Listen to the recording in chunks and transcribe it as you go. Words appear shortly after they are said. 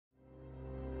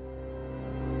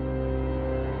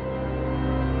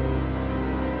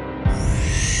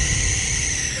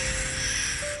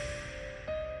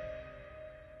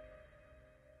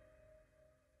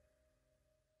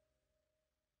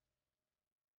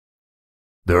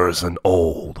There is an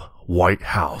old white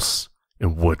house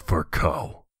in Woodford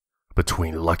Co.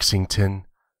 between Lexington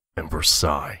and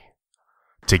Versailles.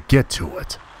 To get to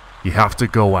it, you have to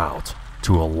go out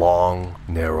to a long,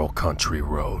 narrow country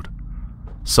road.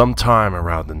 Sometime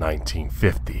around the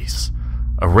 1950s,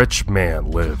 a rich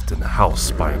man lived in a house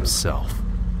by himself.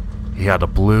 He had a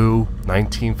blue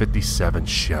 1957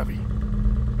 Chevy,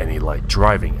 and he liked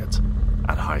driving it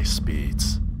at high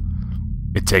speeds.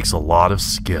 It takes a lot of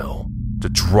skill to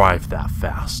drive that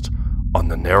fast on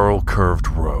the narrow curved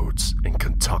roads in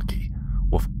Kentucky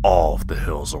with all of the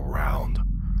hills around.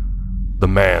 The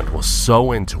man was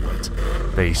so into it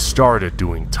that he started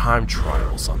doing time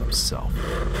trials on himself,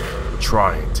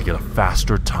 trying to get a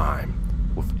faster time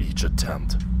with each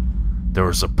attempt. There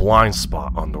was a blind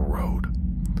spot on the road,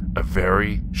 a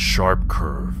very sharp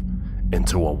curve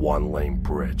into a one-lane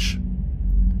bridge.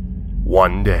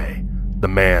 One day, the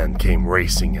man came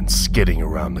racing and skidding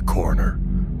around the corner,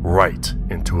 right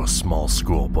into a small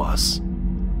school bus.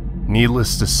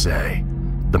 Needless to say,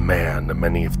 the man and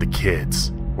many of the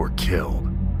kids were killed.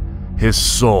 His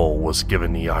soul was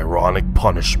given the ironic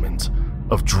punishment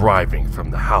of driving from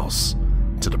the house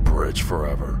to the bridge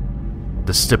forever,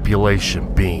 the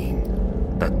stipulation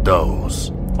being that those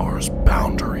are his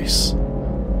boundaries.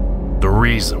 The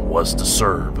reason was to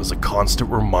serve as a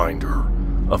constant reminder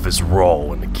of his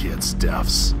role in the kids'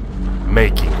 deaths,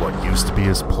 making what used to be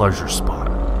his pleasure spot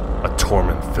a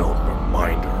torment-filled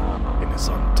reminder in his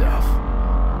own death.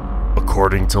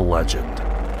 According to legend,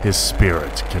 his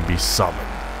spirit can be summoned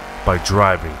by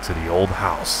driving to the old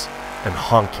house and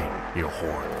honking your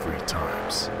horn 3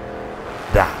 times.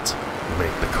 That will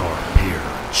make the car appear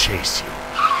and chase you,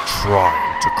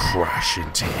 trying to crash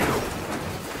into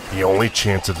you. The only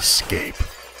chance of escape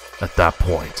at that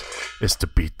point is to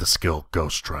beat the skilled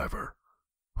ghost driver,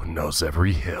 who knows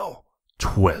every hill,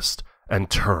 twist, and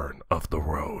turn of the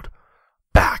road,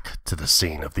 back to the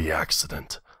scene of the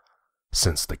accident,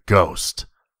 since the ghost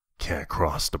can't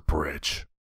cross the bridge.